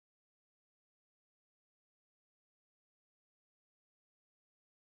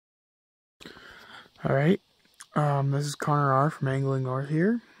Alright, this is Connor R. from Angling North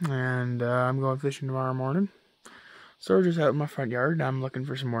here, and I'm going fishing tomorrow morning. So we're just out in my front yard, and I'm looking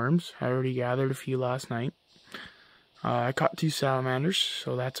for some worms. I already gathered a few last night. I caught 2 salamanders,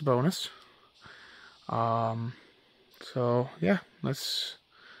 so that's a bonus. So yeah, I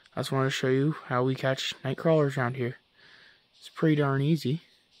just wanted to show you how we catch night crawlers around here. It's pretty darn easy,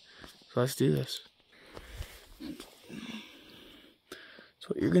 so let's do this. So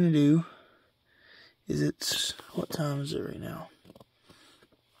what you're gonna do is what time is it right now?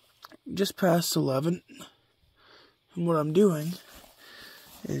 Just past 11. And what I'm doing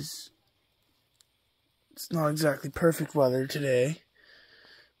is, it's not exactly perfect weather today,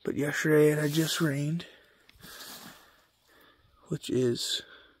 but yesterday it had just rained, which is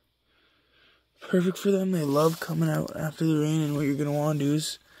perfect for them. They love coming out after the rain, and what you're going to want to do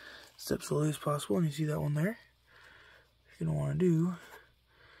is step slowly as possible, and you see that one there? What you're going to want to do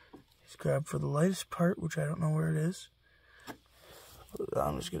is grab for the lightest part, which I don't know where it is.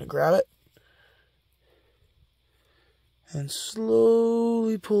 I'm just going to grab it and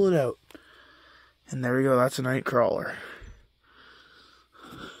slowly pull it out. And there we go, that's a night crawler.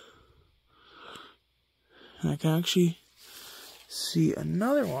 And I can actually see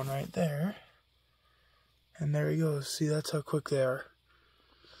another one right there. And there he goes. See, that's how quick they are.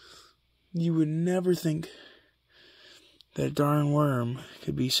 You would never think that a darn worm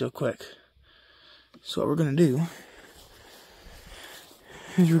could be so quick. So what we're going to do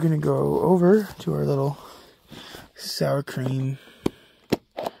is we're going to go over to our little sour cream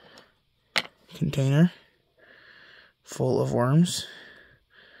container full of worms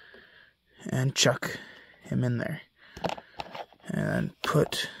and chuck him in there. And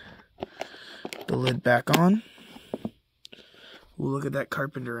put the lid back on. Ooh, look at that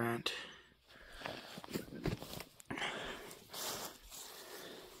carpenter ant.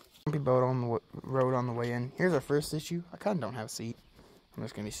 Bumpy boat on the road on the way in. Here's our first issue. I kind of don't have a seat. I'm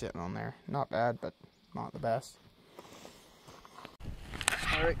just going to be sitting on there. Not bad, but not the best.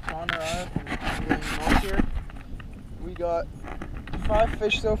 Alright, Connor R. from Angling North here. We got 5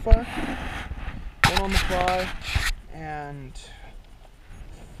 fish so far. 1 on the fly and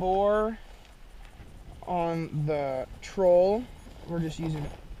 4 on the troll. We're just using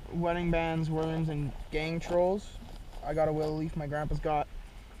wedding bands, worms, and gang trolls. I got a willow leaf. My grandpa's got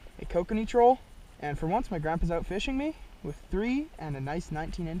a kokanee troll. And for once, my grandpa's out fishing me with 3 and a nice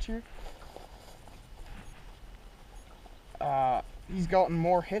 19-incher. He's gotten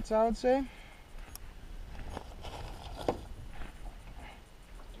more hits, I would say.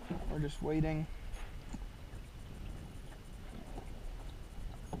 We're just waiting.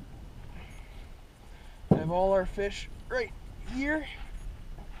 I have all our fish right here,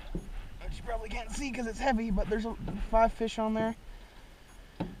 which you probably can't see because it's heavy, but there's 5 fish on there.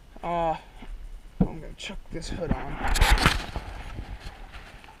 I'm gonna chuck this hood on.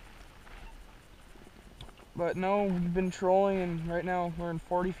 But no, we've been trolling, and right now we're in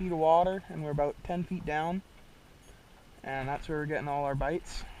 40 feet of water, and we're about 10 feet down, and that's where we're getting all our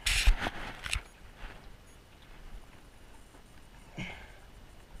bites.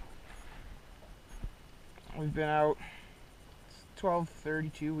 We've been out, it's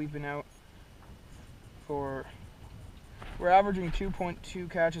 12:32, we've been out for, we're averaging 2.2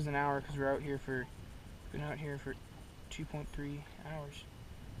 catches an hour because we're out here for, been out here for 2.3 hours.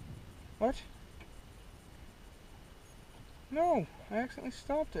 What? No, I accidentally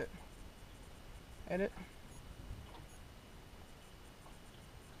stopped it. Edit.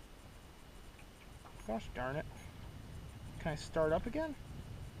 Gosh darn it. Can I start up again?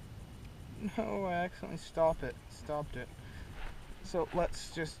 No, I accidentally stopped it. So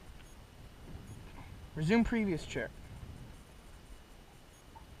let's just resume previous check.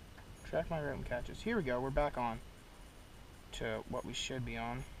 Track my route and catches. Here we go, we're back on to what we should be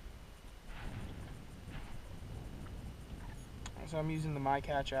on. So I'm using the My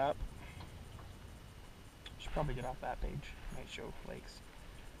Catch app. Should probably get off that page. Might show lakes.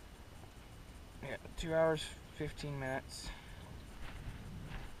 Yeah, 2 hours, 15 minutes.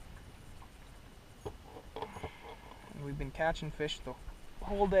 And we've been catching fish the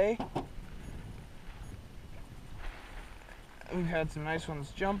whole day. We've had some nice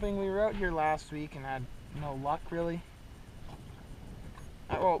ones jumping. We were out here last week and had no luck really.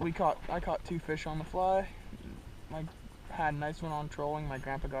 Well, I caught 2 fish on the fly. I had a nice one on trolling. My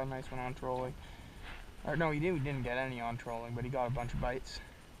grandpa got a nice one on trolling. Or no, we didn't get any on trolling, but he got a bunch of bites.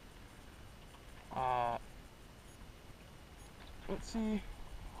 Let's see.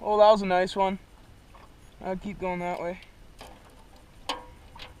 Oh, that was a nice one. I'll keep going that way.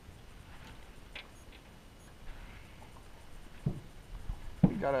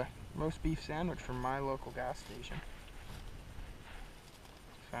 We got a Roast beef sandwich from my local gas station.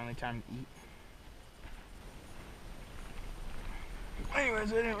 It's finally time to eat.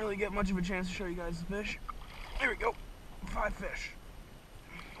 Anyways, I didn't really get much of a chance to show you guys the fish. Here we go. 5 fish.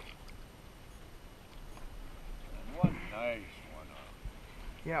 And one nice one.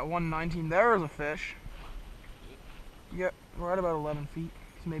 Yeah, 119. There's a fish. Yep, we're at about 11 feet.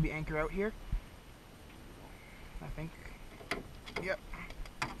 So maybe anchor out here. I think. Yep.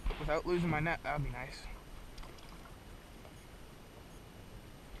 Without losing my net, that would be nice.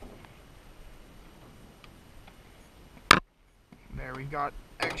 There, we got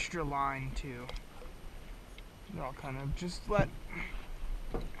extra line too. I'll kind of just let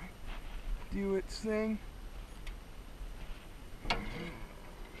do its thing. So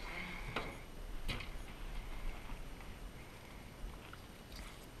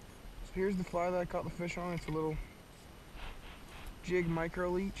here's the fly that I caught the fish on. It's a little jig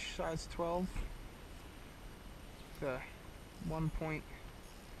micro leech, size 12. The 1/8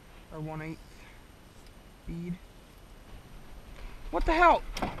 bead. What the hell?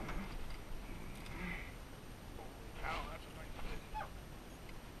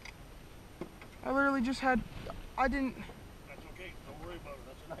 I literally just had. I didn't. That's okay. Don't worry about it.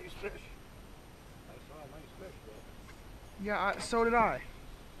 That's a nice fish. I saw a nice fish though. Yeah, so did I.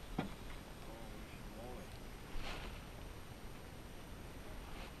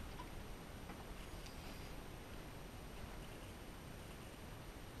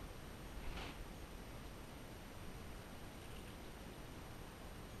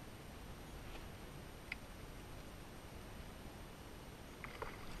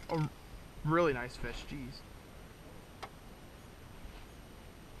 A really nice fish, jeez.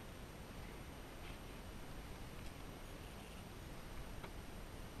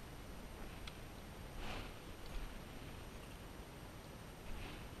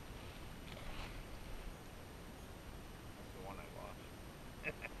 That's the one I lost.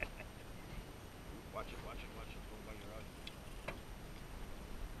 Watch it, watch it, watch it. Go by your rod.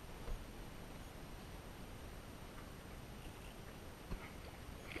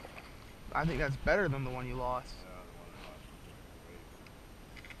 I think that's better than the one you lost. Yeah, the one I lost was great.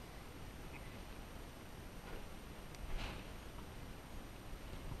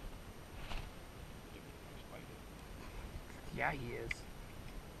 Yeah, he is.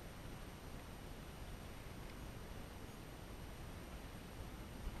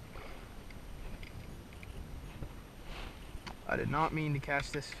 I did not mean to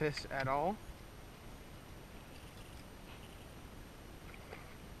catch this fish at all.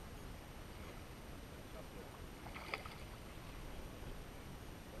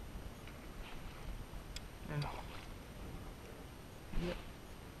 And yep,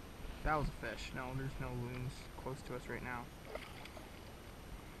 that was a fish. No, there's no loons close to us right now.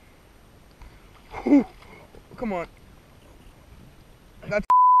 Come on. That's.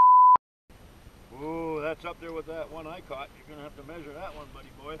 Ooh, that's up there with that one I caught. You're gonna have to measure that one, buddy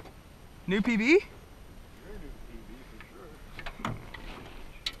boy. New PB? Your new PB for sure.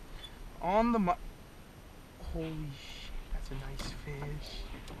 On the holy shit, that's a nice fish.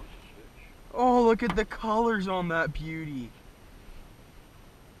 Oh, look at the colors on that beauty.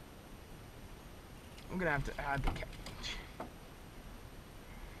 I'm gonna have to add the catch.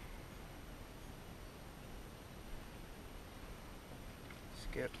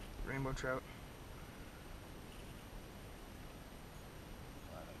 Skip, rainbow trout.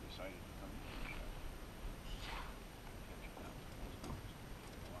 Glad I decided to come in and catch it now. The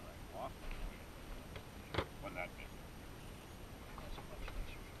one I lost when that big. That's a much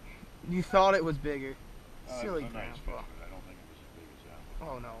nicer fish. You thought it was bigger. Silly It was a nice grandpa. fish, but I don't think it was as big as that one.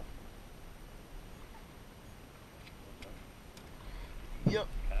 Oh no. Yep.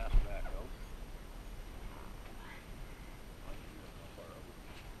 Cast back out.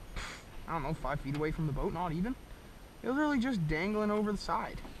 I don't know, 5 feet away from the boat, not even. It was literally just dangling over the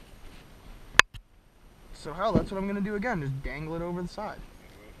side. So hell, that's what I'm gonna do again, just dangle it over the side.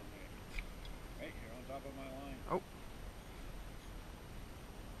 Get away from me. Hey, you're on top of my line. Oh.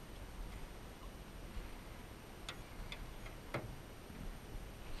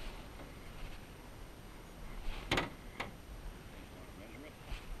 Measure it.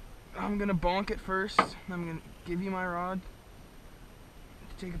 I'm gonna bonk it first, then I'm gonna give you my rod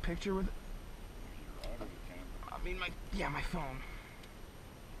to take a picture with it. Use your rod or your camera. I mean my phone.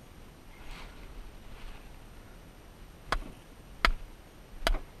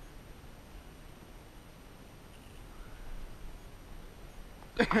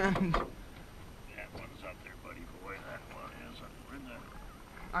 And That one's up there, buddy boy. That one is up. Where in the...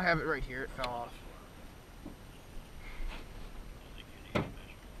 I have it right here, it fell off. I think you need to measure.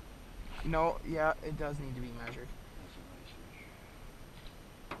 No, yeah, it does need to be measured. That's a nice fish.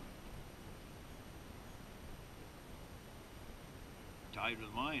 Tied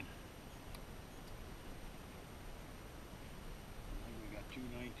with mine. I think we got two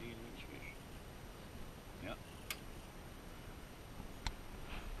 19-inch fish. Yep.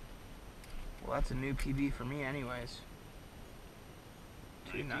 Well, that's a new PB for me anyways.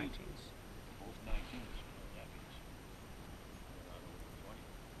 Two 19s. 19s. Both 19s. That means we're not over 20.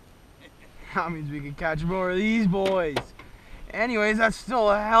 That means we could catch more of these boys. Anyways, that's still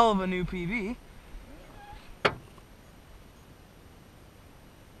a hell of a new PB.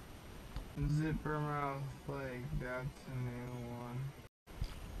 Zipper mouth flake, that's a new one.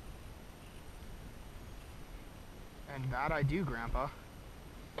 And that I do, Grandpa.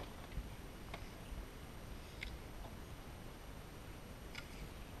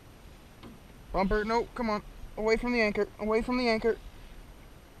 Bumper, no, come on. Away from the anchor, away from the anchor.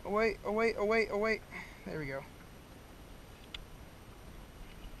 Away, away, away, away. There we go.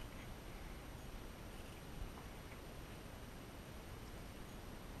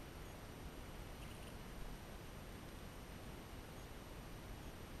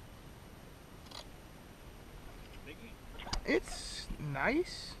 It's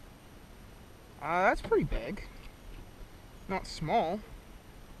nice. That's pretty big. Not small.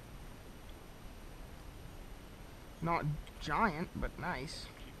 Not giant, but nice.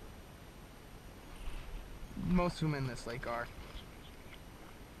 Most of them in this lake are.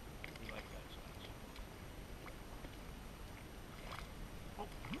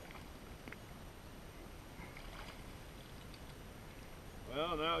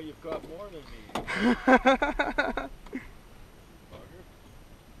 Well, now you've caught more than me.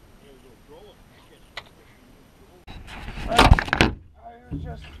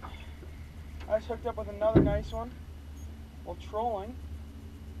 I was hooked up with another nice one while trolling.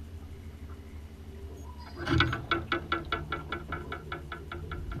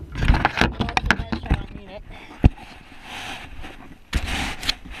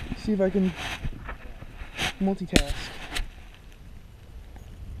 See if I can multitask.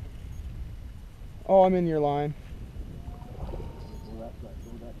 Oh, I'm in your line.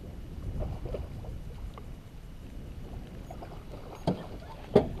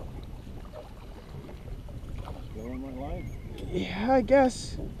 Still in my line? Yeah, I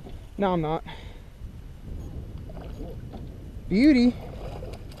guess. No, I'm not. Beauty.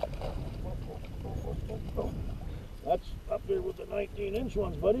 That's up there with the 19-inch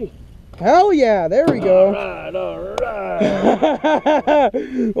ones, buddy. Hell yeah, there we go. Alright, alright.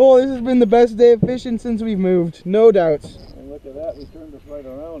 Well, this has been the best day of fishing since we've moved, no doubts. And look at that, we turned us right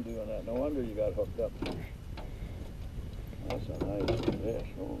around doing that. No wonder you got hooked up. That's a nice fish,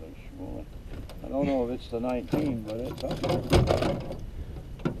 holy schmoly. I don't know if it's the 19, but it's up there.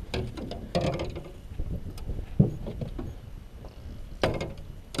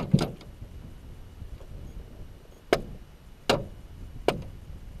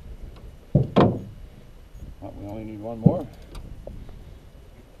 1 more.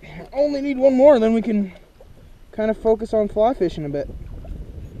 Only need one more, then we can kind of focus on fly fishing a bit. We're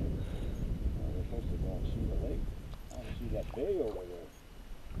supposed to go and see the lake. I want to see that bay over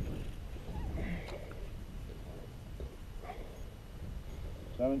there.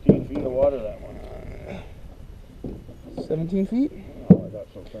 17 feet of water, that one. 17 feet? Oh, I got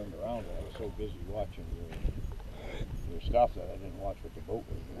so turned around that I was so busy watching your stuff that I didn't watch what the boat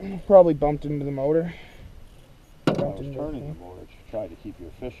was doing. Probably bumped into the motor. I was turning the motor to try to keep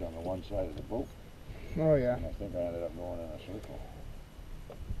your fish on the one side of the boat. Oh yeah. And I think I ended up going in a circle.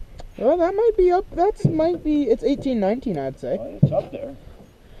 Well, that might be up. Might be. It's 18, 19, I'd say. Well, it's up there.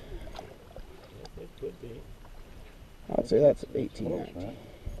 It could be. I'd say that's 18, close, 19. man.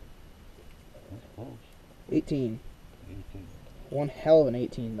 That's close. 18. 18. One hell of an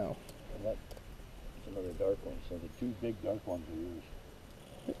 18, though. And that's another dark one. So the two big dark ones we use.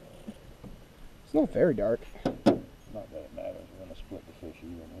 It's not very dark. Not that it matters. We're going to split the fish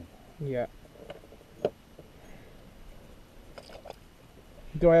evenly. Yeah.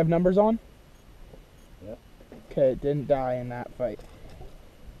 Do I have numbers on? Yep. Okay, it didn't die in that fight.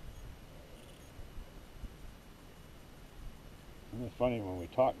 Isn't it funny when we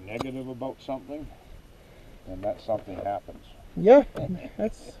talk negative about something, and that something happens? Yeah,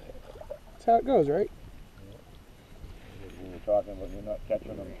 that's how it goes, right? We were talking about you're not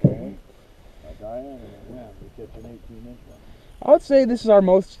catching them fully. Like I am, and yeah, we catch an 18-inch one. I would say this is our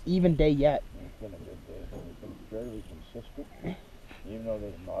most even day yet. It's been a good day. It's been fairly consistent. Even though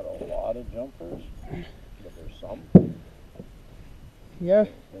there's not a lot of jumpers, but there's some. Yeah.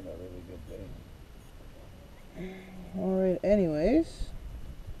 It's been a really good day. Alright, anyways.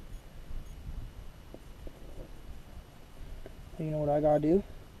 So you know what I gotta do?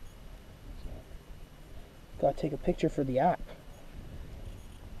 Gotta take a picture for the app.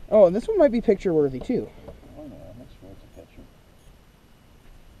 Oh, and this one might be picture worthy too. Oh no, that's worth a picture.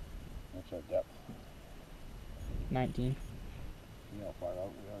 What's our depth? 19. See how far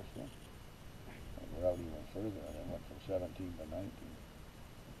out we are still? And we're out even further, and then went from 17 to 19.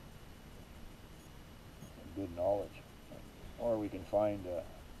 And good knowledge. Or we can find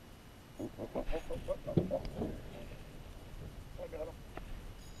I got him.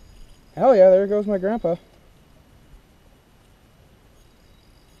 Hell yeah, there goes my grandpa.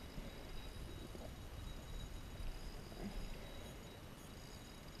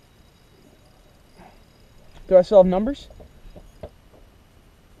 Do I still have numbers?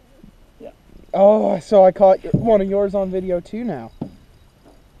 Yeah. Oh, so I caught one of yours on video too now.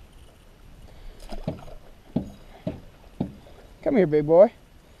 Come here, big boy.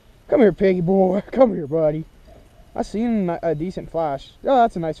 Come here, piggy boy. Come here, buddy. I seen a decent flash. Oh,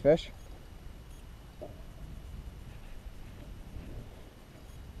 that's a nice fish.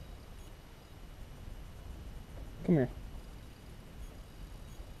 Come here.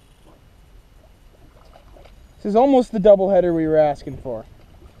 This is almost the double header we were asking for.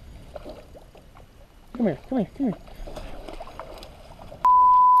 Come here, come here, come here.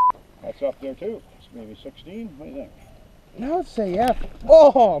 That's up there too. It's maybe 16. What do you think? I would say yeah.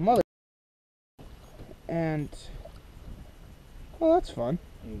 Oh, mother. And well, that's fun.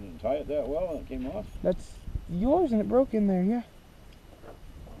 You didn't tie it that well and it came off? That's yours and it broke in there, yeah.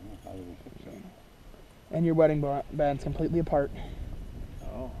 How did we fix it? And your wedding band's completely apart.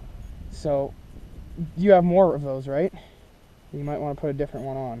 Oh. So you have more of those, right? You might want to put a different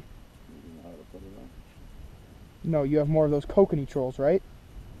one on. You know how to put it on? No, you have more of those kokanee trolls, right?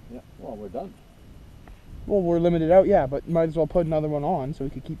 Yeah. Well, we're done. Well, we're limited out, yeah, but might as well put another one on so we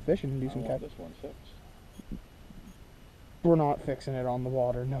could keep fishing and do some I catch. want this one fixed. We're not fixing it on the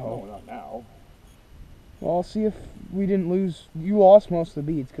water, No, no. not now. Well, I'll see if we didn't lose. You lost most of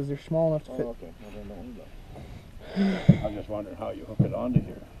the beads because they're small enough to fit. Oh, okay. Well, then don't need that. I'm just wondering how you hook it onto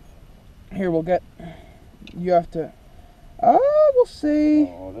here. Here, we'll get. You have to. We'll say.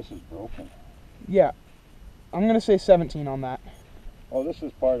 Oh, this is broken. Yeah. I'm going to say 17 on that. Oh, this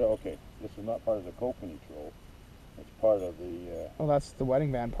is part of, okay. This is not part of the kokanee troll. It's part of the Well, that's the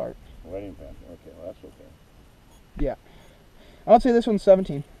wedding band part. wedding band. Okay, well, that's okay. Yeah. I would say this one's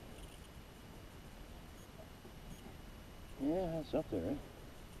 17. Yeah, that's up there, eh?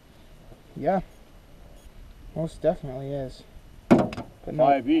 Yeah. Most definitely is. But no.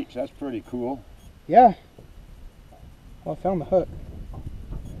 5 each. That's pretty cool. Yeah. Well, I found the hook.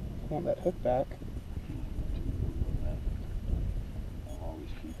 I want that hook back. I'll always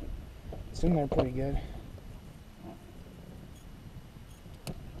keep it. It's in there pretty good.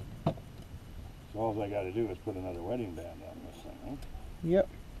 So all I got to do is put another wedding band on this thing, huh? Yep.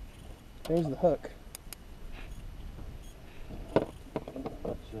 There's the hook.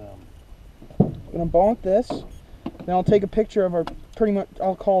 Let's, Gonna bonk this. Then I'll take a picture of our, pretty much,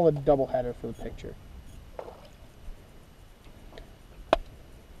 I'll call it a double header for the picture.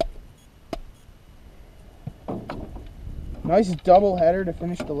 Nice double header to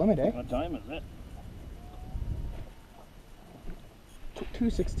finish the limit, eh? what time is it?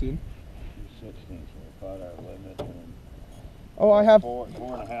 2:16. 2:16, so we caught our limit in Oh, I have.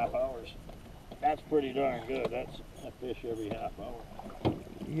 4.5 hours. That's pretty darn good. That's a fish every half hour.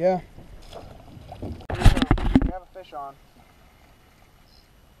 Yeah. We have a fish on.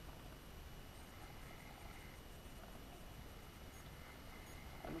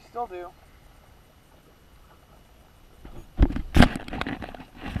 And we still do.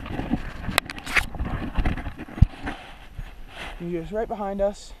 He's just right behind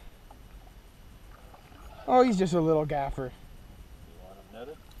us. Oh, he's just a little gaffer. You want him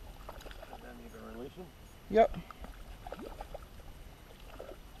netted? And then you can release him? Yep.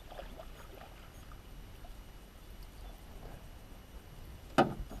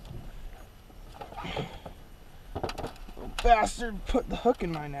 Little bastard put the hook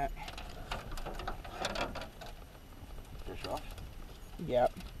in my net. Fish off?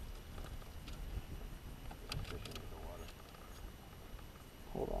 Yep. Fish into the water.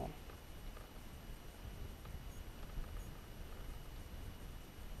 Hold on.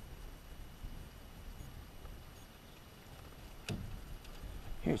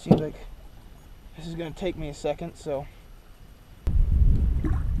 Here, it seems like this is going to take me a second, so.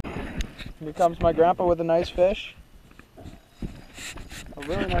 Here comes my grandpa with a nice fish. A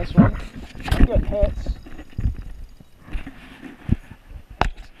really nice one. I'm getting hits.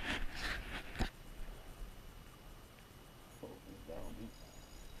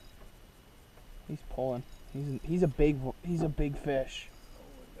 He's pulling. He's a big fish. Oh,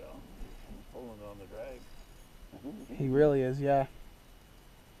 yeah. He's pulling on the drag. He really is, yeah.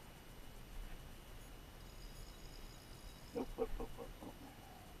 Nope, nope, nope, nope, nope.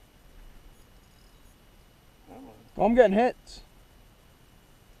 Come on. Oh, I'm getting hits.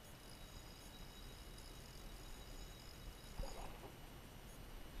 As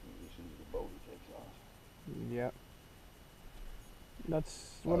soon as the boat takes off. Yep. That's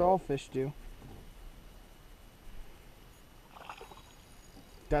what all fish do.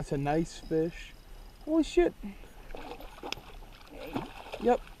 That's a nice fish. Holy shit. Right?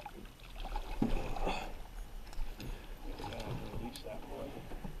 Yep. Release that boy.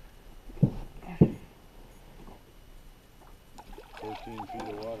 13 feet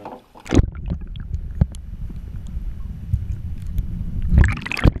of water.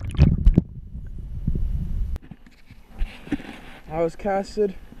 I was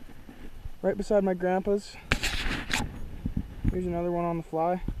casted right beside my grandpa's. Here's another one on the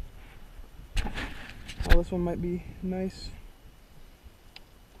fly. Oh, this one might be nice.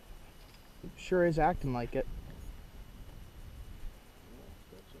 Sure is acting like it.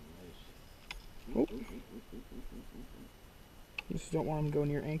 Oh. Just don't want them to go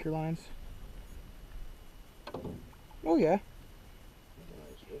near anchor lines. Oh yeah.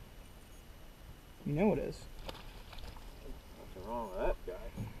 You know it is. Nothing wrong with that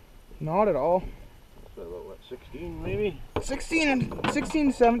guy. Not at all. That's about what, 16 maybe? 16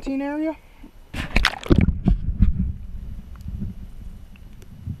 to 17 area.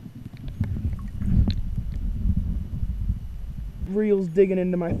 Reel's digging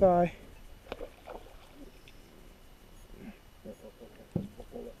into my thigh.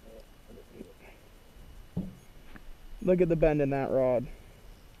 Look at the bend in that rod.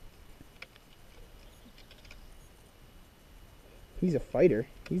 He's a fighter.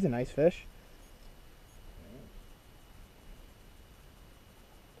 He's a nice fish.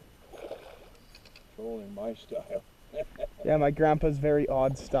 Trolling my style. Yeah, my grandpa's very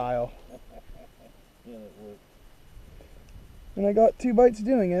odd style. Yeah, it worked. And I got 2 bites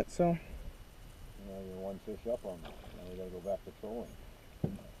doing it, so. Now you're 1 fish up on that. Now we gotta go back to trolling.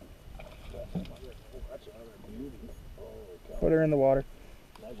 That's another beauty. Holy cow. Put her in the water.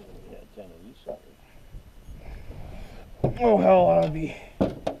 Imagine if we had 10 of these suckers. Oh hell, I'll be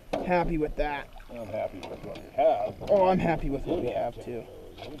happy with that. I'm happy with what we have. Oh, I'm happy with what we have too.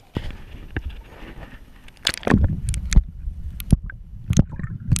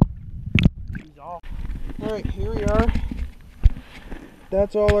 He's off. Alright, here we are.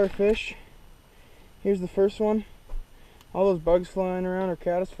 That's all our fish. Here's the first one. All those bugs flying around are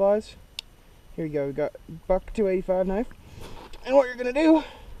caddisflies. Here we go, we got buck 285 knife. And what you're gonna do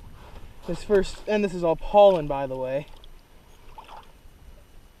is first, and this is all pollen by the way.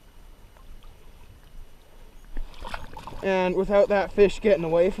 And without that fish getting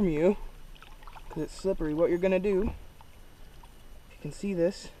away from you, because it's slippery, what you're gonna do, if you can see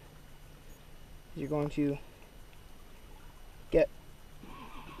this, you're going to get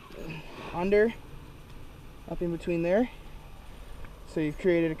under, up in between there. So you've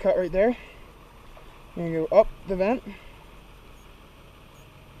created a cut right there. And you go up the vent.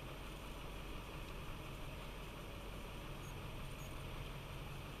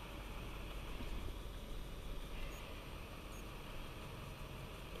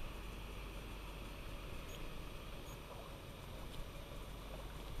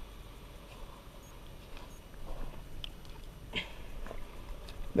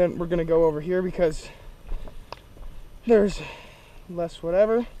 Then we're gonna go over here because there's less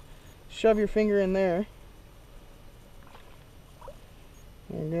whatever. Shove your finger in there.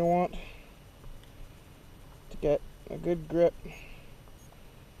 You're gonna want to get a good grip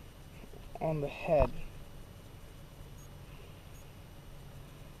on the head.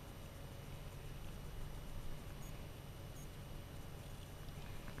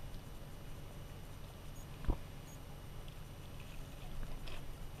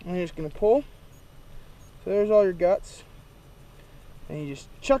 And you're just gonna pull. So there's all your guts. And you just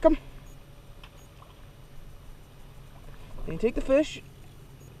chuck them. And you take the fish,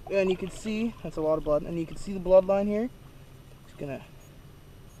 and you can see, that's a lot of blood, and you can see the bloodline here. Just gonna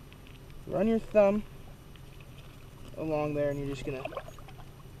run your thumb along there, and you're just gonna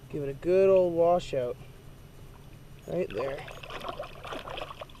give it a good old washout. Right there.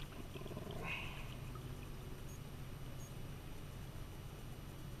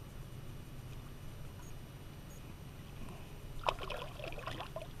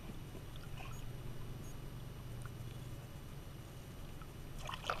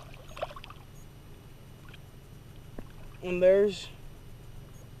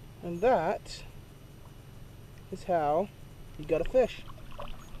 And that is how you gotta fish.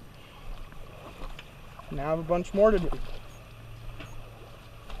 Now I have a bunch more to do.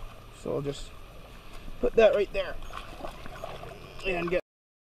 So I'll just put that right there and get